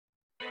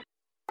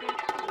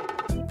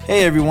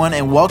Hey everyone,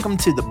 and welcome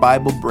to the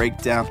Bible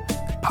Breakdown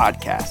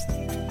Podcast.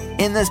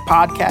 In this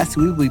podcast,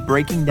 we will be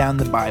breaking down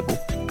the Bible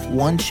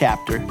one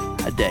chapter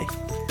a day.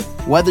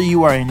 Whether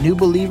you are a new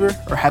believer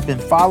or have been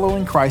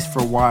following Christ for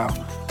a while,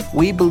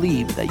 we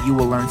believe that you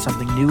will learn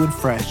something new and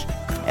fresh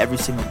every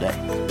single day.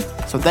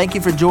 So thank you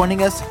for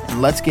joining us,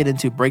 and let's get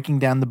into breaking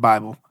down the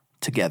Bible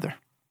together.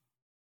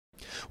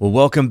 Well,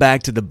 welcome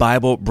back to the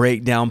Bible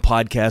Breakdown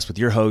Podcast with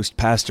your host,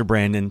 Pastor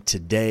Brandon.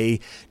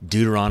 Today,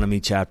 Deuteronomy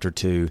chapter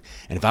 2.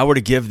 And if I were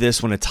to give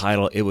this one a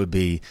title, it would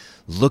be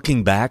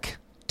Looking Back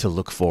to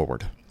Look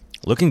Forward.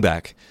 Looking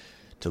back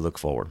to look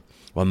forward.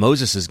 What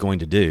Moses is going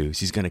to do is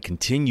he's going to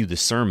continue the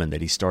sermon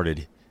that he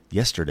started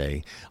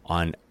yesterday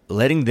on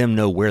letting them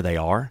know where they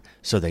are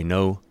so they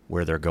know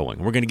where they're going.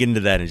 We're going to get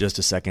into that in just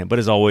a second. But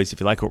as always, if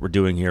you like what we're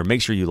doing here,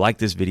 make sure you like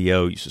this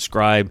video, you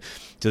subscribe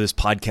to this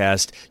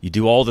podcast, you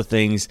do all the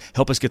things,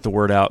 help us get the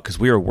word out, because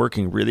we are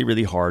working really,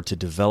 really hard to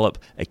develop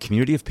a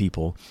community of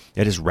people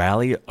that is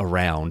rally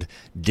around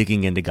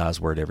digging into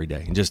God's word every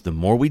day. And just the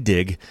more we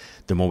dig,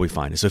 the more we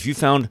find it. So if you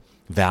found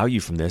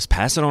value from this,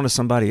 pass it on to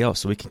somebody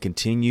else so we can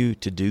continue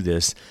to do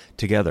this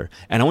together.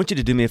 And I want you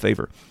to do me a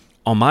favor.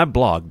 On my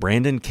blog,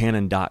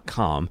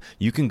 brandoncannon.com,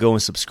 you can go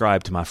and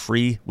subscribe to my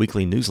free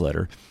weekly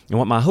newsletter. And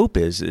what my hope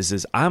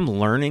is I'm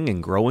learning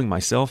and growing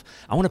myself.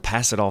 I want to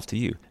pass it off to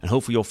you, and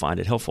hopefully you'll find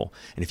it helpful.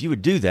 And if you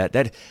would do that,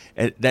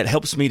 that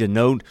helps me to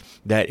know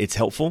that it's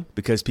helpful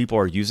because people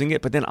are using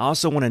it. But then I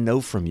also want to know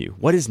from you,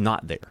 what is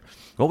not there?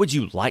 What would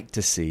you like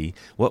to see?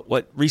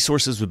 What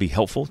resources would be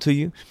helpful to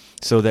you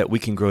so that we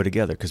can grow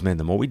together? Because, man,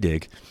 the more we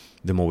dig,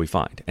 the more we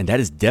find. And that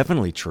is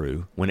definitely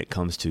true when it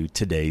comes to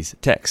today's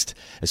text.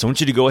 And so I want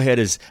you to go ahead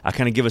as I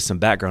kind of give us some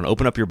background.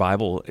 Open up your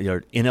Bible,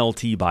 your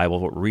NLT Bible,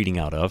 what we're reading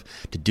out of,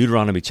 to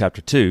Deuteronomy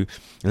chapter 2,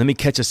 and let me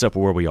catch us up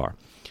where we are.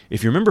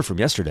 If you remember from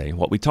yesterday,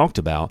 what we talked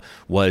about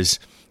was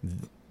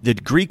the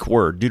Greek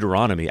word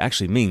Deuteronomy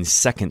actually means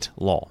second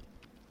law.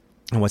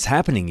 And what's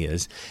happening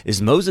is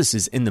Moses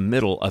is in the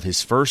middle of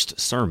his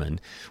first sermon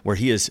where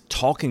he is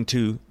talking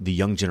to the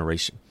young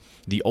generation.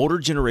 The older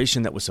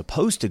generation that was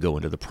supposed to go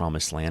into the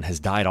promised land has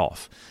died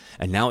off,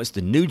 and now it's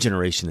the new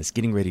generation that's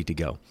getting ready to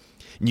go.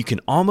 And you can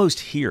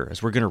almost hear,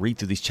 as we're going to read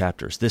through these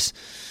chapters, this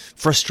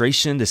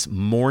frustration, this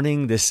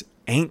mourning, this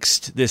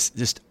angst,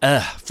 this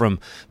from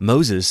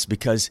Moses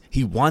because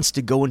he wants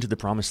to go into the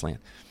promised land.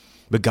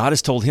 But God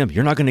has told him,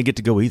 you're not going to get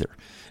to go either.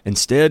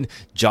 Instead,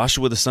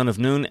 Joshua the son of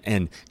Nun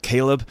and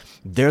Caleb,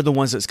 they're the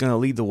ones that's going to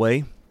lead the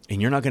way, and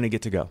you're not going to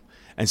get to go.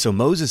 And so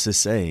Moses is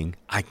saying,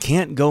 I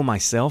can't go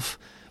myself,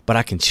 but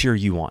I can cheer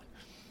you on.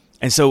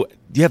 And so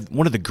you have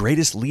one of the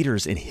greatest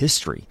leaders in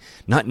history,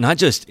 not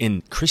just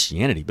in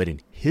Christianity, but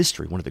in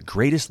history. One of the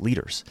greatest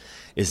leaders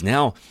is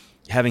now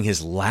having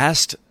his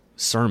last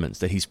sermons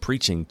that he's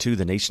preaching to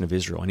the nation of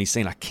Israel. And he's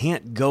saying, I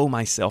can't go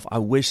myself. I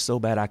wish so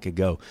bad I could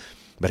go,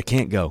 but I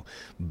can't go.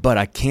 But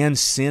I can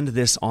send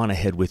this on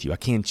ahead with you. I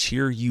can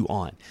cheer you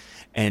on.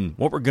 And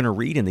what we're going to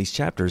read in these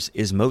chapters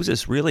is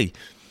Moses really,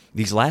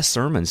 these last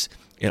sermons,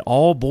 it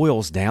all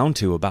boils down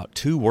to about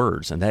two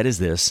words, and that is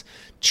this: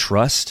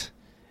 trust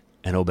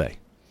and obey.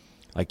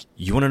 Like,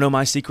 you want to know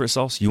my secret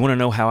sauce? You want to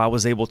know how I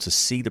was able to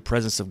see the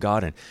presence of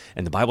God?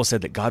 And the Bible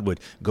said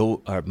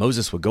that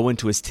Moses would go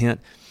into his tent,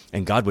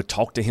 and God would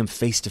talk to him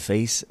face to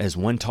face as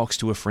one talks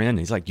to a friend. And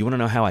he's like, you want to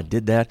know how I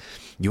did that?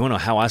 You want to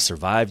know how I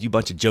survived, you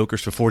bunch of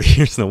jokers, for 40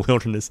 years in the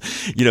wilderness?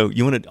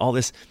 You want all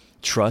this?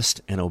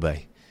 Trust and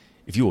obey.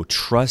 If you will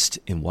trust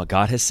in what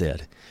God has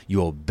said,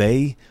 you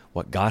obey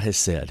what God has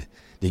said,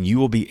 then you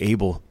will be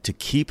able to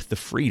keep the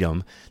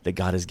freedom that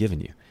God has given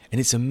you. And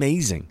it's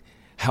amazing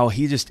how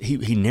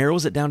he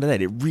narrows it down to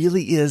that. It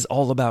really is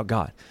all about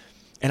God.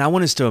 And I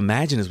want us to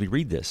imagine as we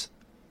read this,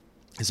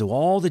 as though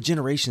all the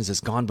generations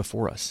that's gone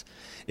before us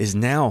is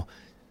now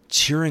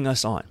cheering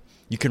us on.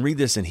 You can read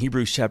this in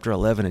Hebrews chapter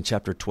 11 and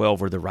chapter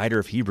 12, where the writer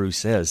of Hebrews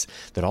says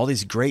that all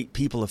these great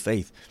people of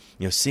faith,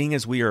 seeing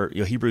as we are,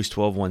 Hebrews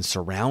 12:1,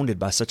 surrounded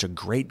by such a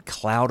great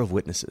cloud of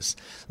witnesses,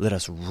 let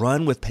us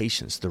run with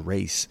patience the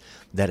race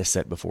that is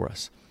set before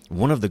us.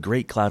 One of the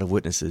great cloud of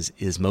witnesses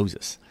is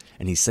Moses.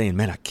 And he's saying,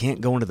 man, I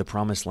can't go into the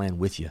promised land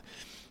with you.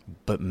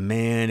 But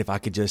man, if I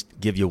could just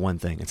give you one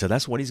thing. And so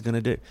that's what he's going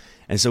to do.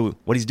 And so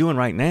what he's doing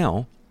right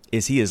now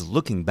is he is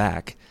looking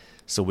back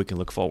so we can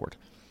look forward.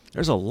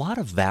 There's a lot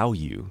of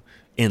value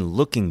in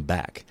looking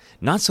back,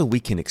 not so we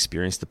can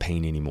experience the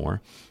pain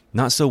anymore,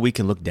 not so we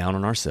can look down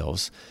on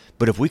ourselves,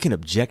 but if we can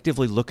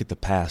objectively look at the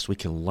past, we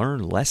can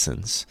learn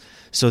lessons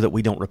so that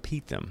we don't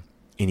repeat them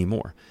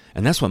anymore.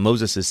 And that's what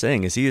Moses is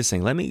saying, he is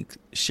saying, let me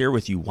share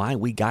with you why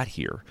we got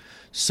here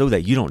so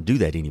that you don't do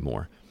that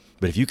anymore.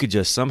 But if you could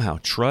just somehow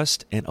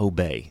trust and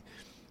obey,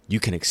 you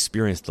can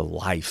experience the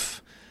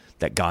life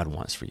that God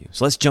wants for you.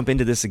 So let's jump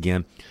into this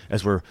again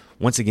as we're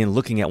once again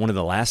looking at one of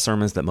the last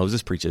sermons that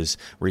Moses preaches,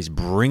 where he's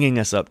bringing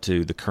us up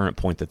to the current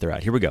point that they're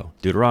at. Here we go.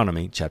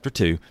 Deuteronomy chapter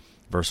 2,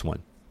 verse 1.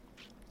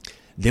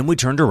 Then we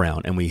turned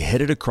around and we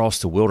headed across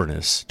the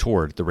wilderness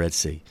toward the Red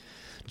Sea,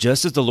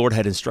 just as the Lord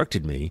had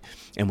instructed me,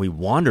 and we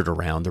wandered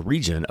around the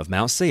region of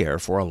Mount Seir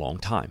for a long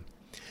time.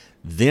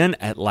 Then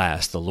at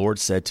last the Lord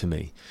said to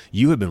me,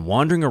 you have been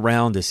wandering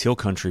around this hill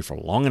country for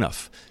long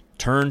enough.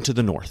 Turn to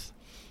the north.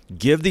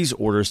 Give these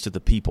orders to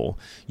the people.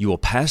 You will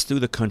pass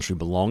through the country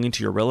belonging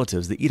to your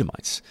relatives, the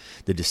Edomites,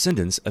 the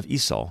descendants of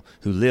Esau,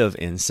 who live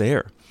in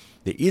Seir.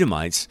 The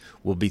Edomites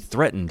will be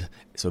threatened,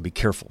 so be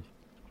careful.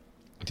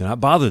 Do not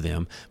bother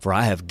them, for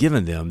I have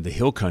given them the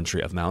hill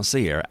country of Mount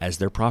Seir as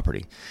their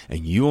property,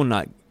 and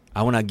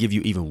I will not give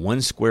you even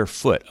 1 square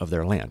foot of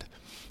their land.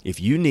 If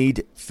you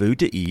need food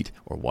to eat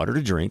or water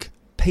to drink,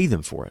 pay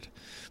them for it.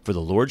 For the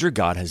Lord your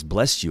God has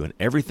blessed you in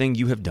everything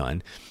you have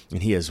done,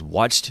 and he has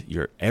watched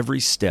your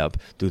every step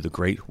through the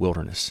great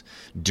wilderness.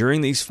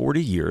 During these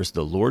 40 years,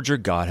 the Lord your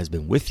God has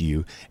been with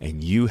you,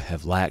 and you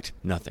have lacked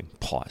nothing.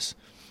 Pause.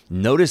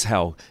 Notice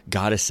how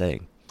God is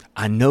saying,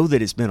 I know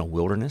that it's been a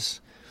wilderness,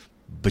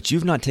 but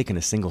you've not taken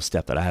a single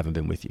step that I haven't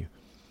been with you.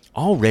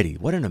 Already,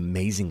 what an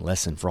amazing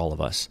lesson for all of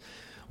us,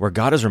 where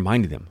God is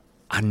reminding them,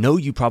 I know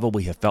you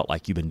probably have felt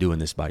like you've been doing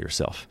this by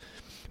yourself,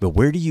 but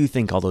where do you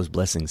think all those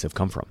blessings have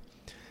come from?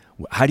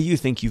 How do you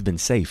think you've been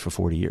safe for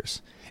 40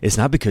 years? It's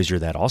not because you're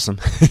that awesome.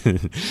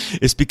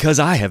 It's because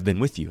I have been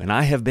with you, and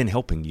I have been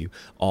helping you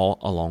all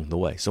along the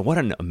way. So what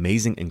an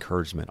amazing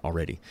encouragement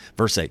already.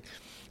 Verse 8,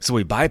 so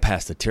we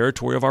bypassed the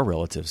territory of our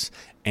relatives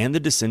and the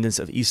descendants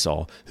of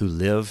Esau who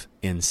live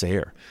in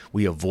Seir.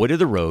 We avoided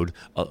the road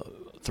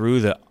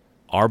through the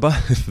Arba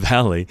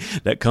Valley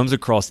that comes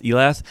across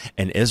Elath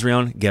and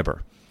Ezrion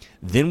Geber.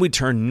 Then we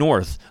turned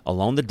north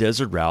along the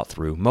desert route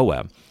through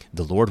Moab.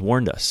 The Lord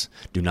warned us,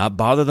 do not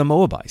bother the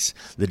Moabites,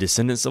 the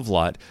descendants of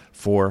Lot,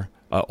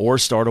 or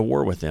start a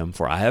war with them,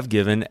 for I have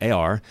given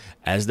Ar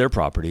as their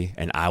property,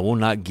 and I will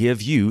not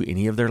give you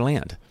any of their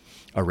land.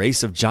 A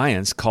race of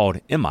giants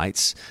called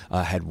Emites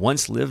had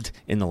once lived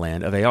in the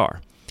land of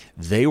Ar.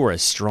 They were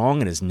as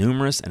strong and as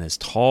numerous and as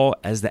tall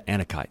as the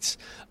Anakites,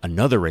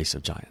 another race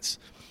of giants.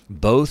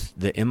 Both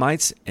the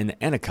Emites and the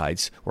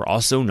Anakites were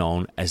also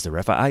known as the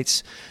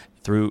Rephaites,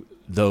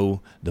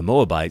 though the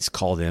Moabites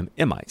call them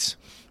Emites.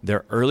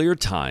 Their earlier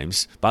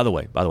times, by the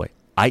way,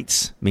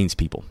 ites means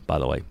people, by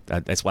the way.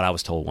 That's what I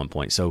was told at one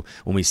point. So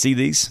when we see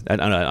these,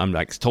 I'm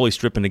like totally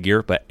stripping the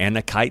gear, but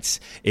Anakites,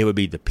 it would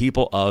be the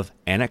people of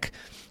Anak.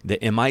 The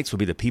Emites would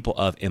be the people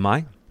of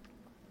Emi.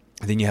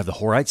 Then you have the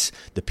Horites,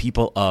 the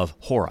people of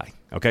Hori.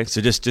 Okay,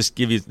 so just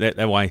give you that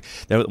why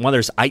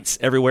there's ites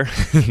everywhere.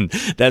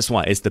 That's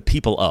why it's the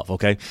people of.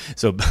 Okay,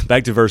 so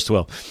back to verse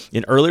 12.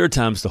 In earlier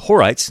times, the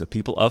Horites, the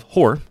people of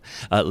Hor,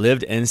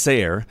 lived in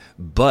Seir,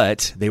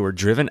 but they were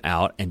driven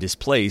out and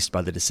displaced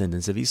by the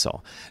descendants of Esau.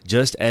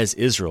 Just as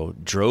Israel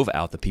drove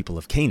out the people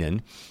of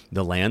Canaan,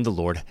 the land the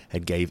Lord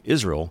had gave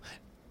Israel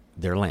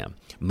their land.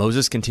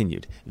 Moses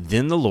continued.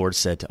 Then the Lord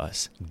said to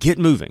us, "Get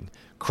moving,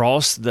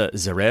 cross the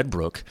Zered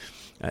brook."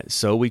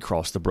 So we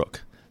crossed the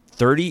brook.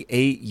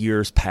 38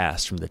 years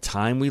passed from the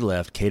time we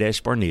left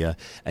Kadesh Barnea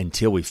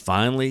until we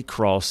finally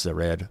crossed the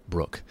Red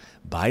Brook.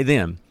 By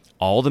then,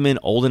 all the men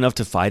old enough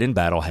to fight in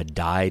battle had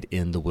died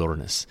in the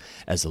wilderness,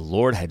 as the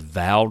Lord had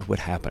vowed would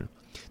happen.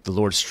 The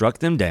Lord struck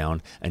them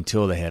down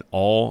until they had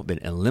all been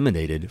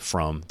eliminated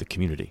from the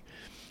community.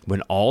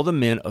 When all the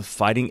men of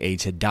fighting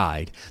age had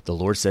died, the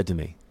Lord said to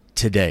me,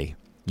 "Today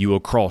you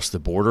will cross the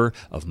border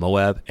of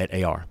Moab at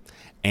Ar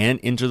and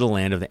enter the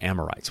land of the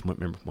Amorites."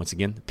 Remember, once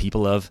again, the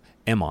people of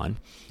Ammon,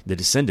 the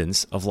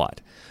descendants of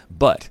Lot.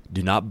 But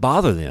do not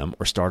bother them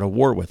or start a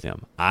war with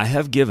them. I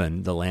have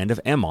given the land of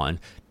Ammon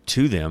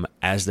to them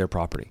as their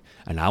property,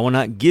 and I will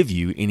not give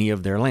you any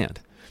of their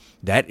land.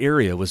 That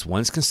area was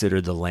once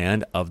considered the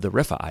land of the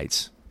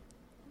Rephaites,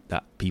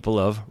 the people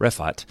of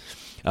Rephath,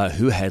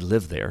 who had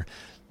lived there,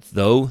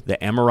 though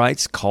the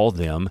Amorites called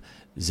them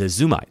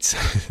Zezumites.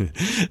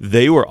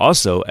 They were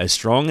also as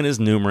strong and as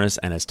numerous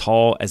and as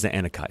tall as the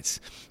Anakites.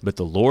 But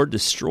the Lord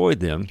destroyed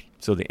them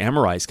so the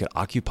Amorites could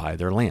occupy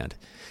their land.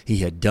 He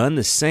had done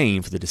the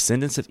same for the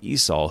descendants of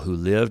Esau who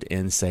lived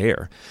in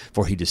Seir,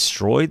 for he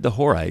destroyed the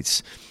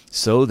Horites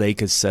so they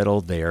could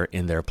settle there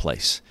in their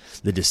place.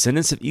 The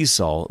descendants of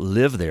Esau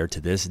live there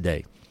to this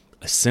day.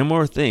 A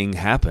similar thing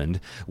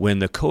happened when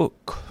the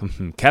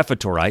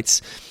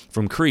Caphatorites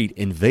from Crete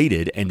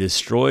invaded and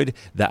destroyed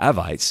the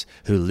Avites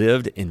who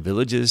lived in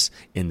villages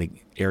in the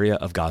area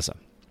of Gaza.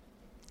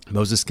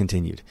 Moses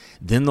continued.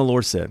 Then the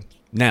Lord said,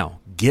 "Now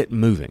get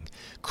moving.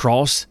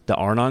 Cross the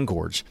Arnon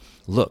Gorge.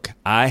 Look,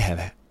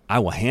 I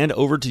will hand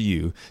over to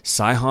you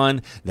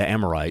Sihon the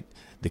Amorite,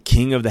 the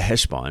king of the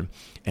Heshbon,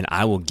 and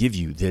I will give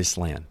you this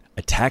land.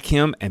 Attack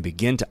him and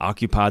begin to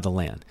occupy the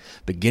land.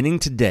 Beginning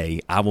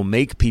today, I will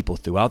make people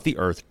throughout the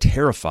earth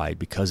terrified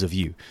because of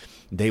you.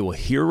 They will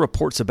hear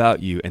reports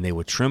about you, and they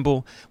will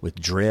tremble with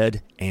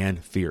dread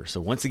and fear."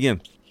 So once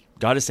again,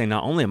 God is saying,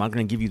 not only am I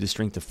going to give you the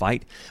strength to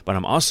fight, but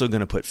I'm also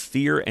going to put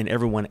fear in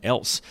everyone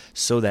else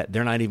so that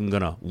they're not even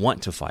going to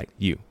want to fight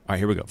you. All right,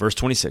 here we go. Verse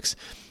 26.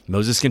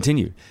 Moses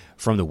continued,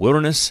 "From the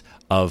wilderness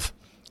of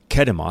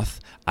Kedemoth,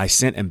 I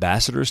sent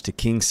ambassadors to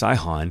King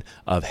Sihon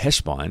of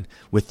Heshbon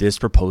with this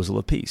proposal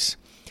of peace.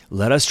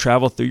 Let us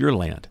travel through your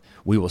land.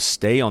 We will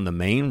stay on the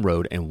main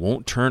road and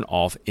won't turn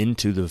off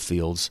into the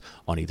fields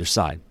on either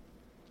side.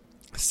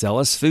 Sell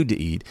us food to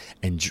eat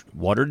and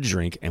water to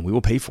drink, and we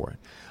will pay for it.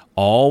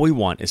 All we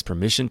want is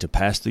permission to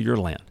pass through your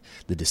land.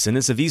 The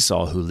descendants of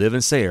Esau who live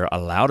in Seir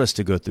allowed us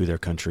to go through their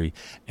country,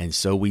 and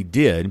so we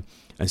did,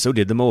 and so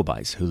did the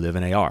Moabites who live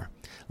in Ar.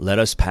 Let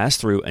us pass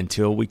through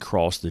until we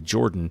cross the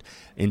Jordan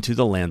into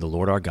the land the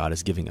Lord our God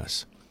is giving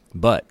us.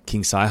 But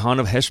King Sihon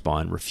of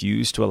Heshbon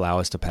refused to allow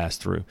us to pass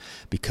through,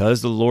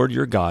 because the Lord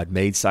your God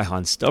made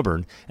Sihon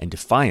stubborn and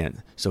defiant,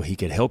 so he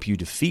could help you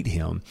defeat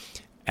him,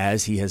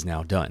 as he has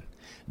now done.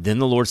 Then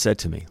the Lord said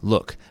to me,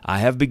 Look, I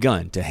have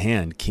begun to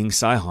hand King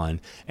Sihon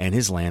and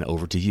his land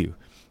over to you.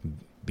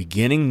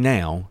 Begin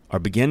now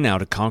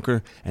to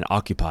conquer and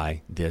occupy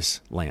this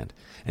land.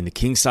 And the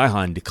king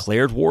Sihon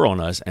declared war on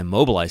us and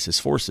mobilized his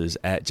forces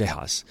at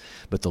Jahaz.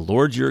 But the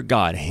Lord your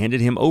God handed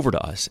him over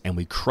to us, and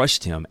we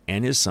crushed him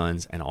and his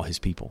sons and all his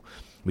people.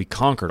 We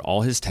conquered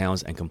all his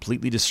towns and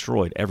completely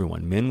destroyed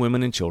everyone, men,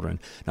 women, and children.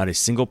 Not a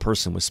single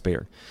person was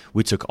spared.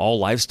 We took all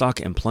livestock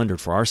and plundered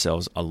for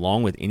ourselves,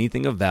 along with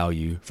anything of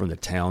value from the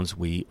towns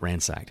we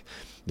ransacked.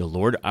 The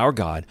Lord our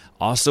God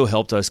also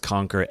helped us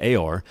conquer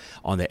Ar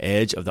on the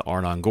edge of the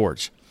Arnon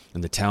Gorge,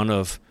 and the town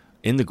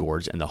in the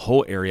gorge, and the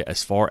whole area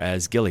as far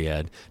as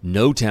Gilead.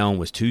 No town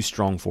was too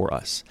strong for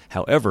us.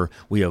 However,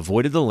 we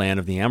avoided the land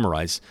of the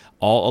Amorites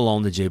all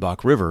along the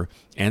Jabbok River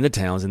and the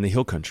towns in the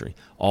hill country,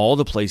 all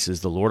the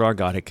places the Lord our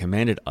God had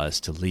commanded us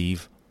to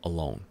leave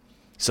alone.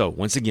 So,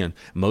 once again,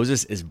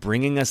 Moses is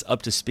bringing us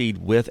up to speed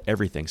with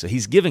everything. So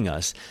he's giving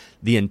us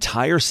the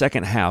entire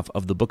second half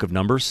of the book of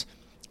Numbers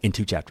in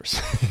 2 chapters.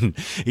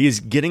 He is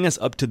getting us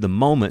up to the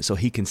moment so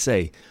he can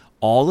say,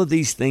 all of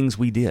these things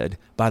we did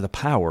by the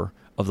power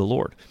of the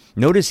Lord.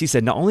 Notice he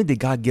said not only did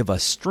God give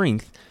us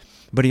strength,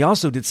 but he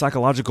also did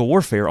psychological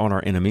warfare on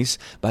our enemies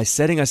by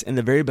setting us in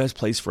the very best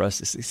place for us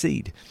to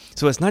succeed.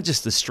 So it's not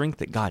just the strength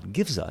that God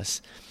gives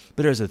us,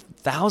 but there's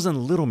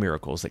 1,000 little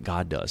miracles that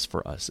God does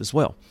for us as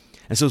well.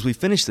 And so as we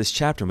finish this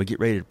chapter and we get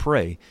ready to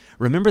pray,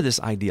 remember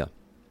this idea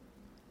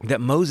that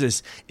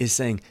Moses is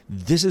saying,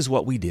 this is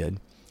what we did,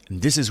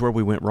 and this is where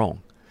we went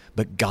wrong.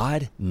 But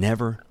God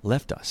never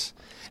left us.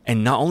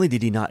 And not only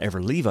did he not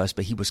ever leave us,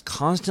 but he was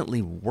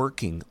constantly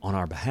working on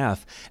our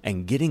behalf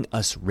and getting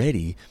us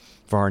ready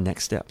for our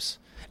next steps.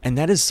 And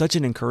that is such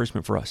an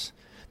encouragement for us.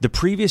 The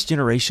previous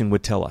generation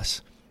would tell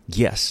us,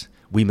 yes,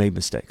 we made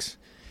mistakes.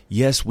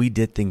 Yes, we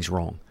did things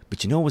wrong.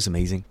 But you know what was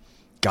amazing?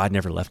 God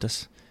never left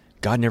us.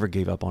 God never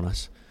gave up on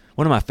us.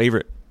 One of my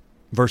favorite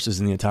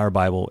verses in the entire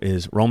Bible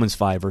is Romans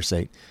 5, verse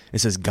 8. It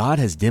says, God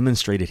has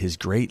demonstrated his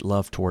great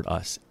love toward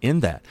us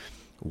in that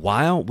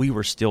while we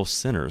were still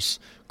sinners,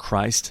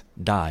 Christ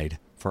died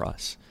for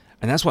us.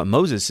 And that's what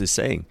Moses is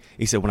saying.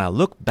 He said, when I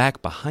look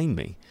back behind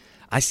me,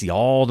 I see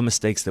all the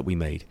mistakes that we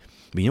made.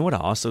 But you know what I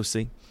also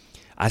see?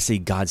 I see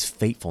God's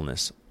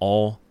faithfulness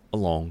all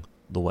along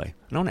the way.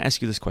 And I want to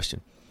ask you this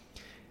question.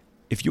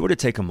 If you were to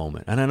take a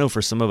moment, and I know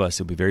for some of us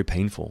it would be very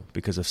painful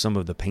because of some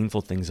of the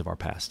painful things of our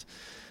past,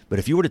 but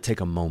if you were to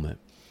take a moment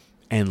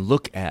and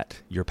look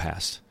at your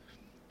past,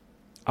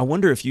 I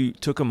wonder if you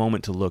took a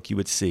moment to look, you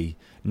would see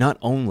not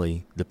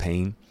only the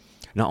pain,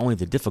 not only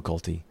the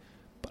difficulty,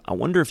 but I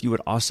wonder if you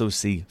would also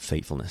see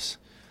faithfulness.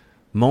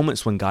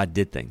 Moments when God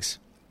did things.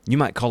 You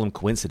might call them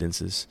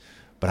coincidences,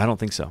 but I don't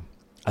think so.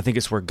 I think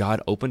it's where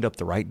God opened up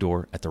the right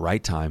door at the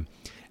right time.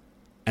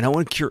 And I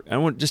want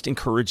to just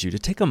encourage you to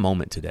take a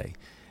moment today.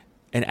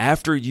 And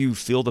after you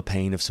feel the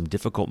pain of some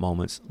difficult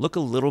moments, look a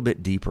little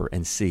bit deeper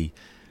and see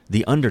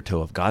the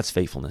undertow of God's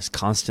faithfulness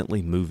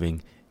constantly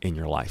moving in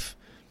your life.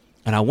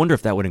 And I wonder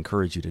if that would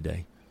encourage you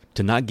today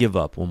to not give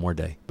up one more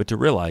day, but to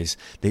realize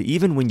that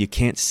even when you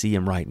can't see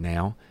him right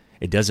now,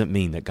 it doesn't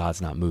mean that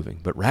God's not moving,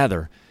 but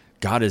rather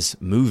God is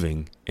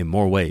moving in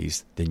more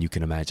ways than you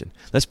can imagine.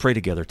 Let's pray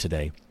together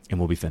today and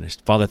we'll be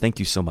finished. Father, thank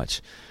you so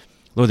much,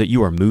 Lord, that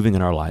you are moving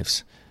in our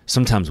lives,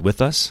 sometimes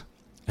with us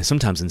and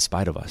sometimes in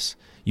spite of us.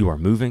 You are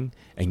moving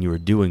and you are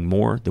doing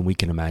more than we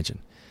can imagine.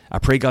 I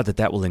pray, God,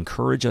 that will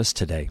encourage us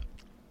today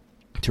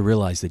to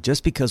realize that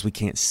just because we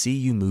can't see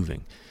you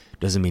moving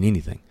doesn't mean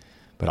anything.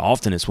 But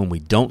often it's when we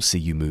don't see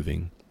you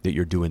moving that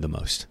you're doing the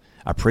most.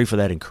 I pray for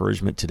that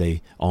encouragement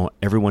today on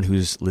everyone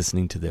who's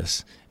listening to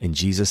this. In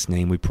Jesus'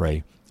 name we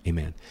pray.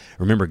 Amen.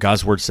 Remember,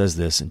 God's word says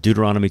this in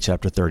Deuteronomy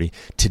chapter 30.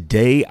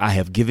 Today I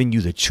have given you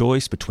the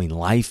choice between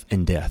life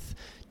and death.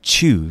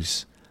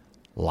 Choose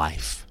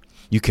life.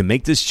 You can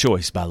make this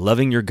choice by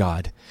loving your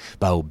God,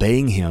 by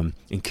obeying him,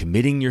 and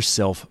committing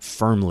yourself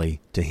firmly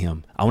to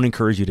him. I want to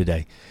encourage you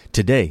today.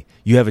 Today,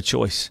 you have a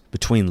choice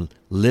between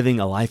living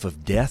a life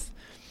of death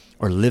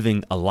or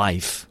living a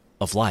life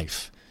of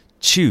life.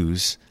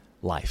 Choose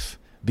life.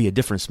 Be a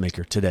difference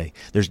maker today.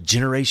 There's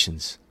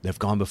generations that have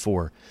gone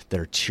before that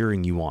are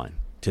cheering you on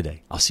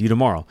today. I'll see you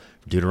tomorrow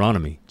for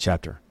Deuteronomy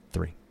chapter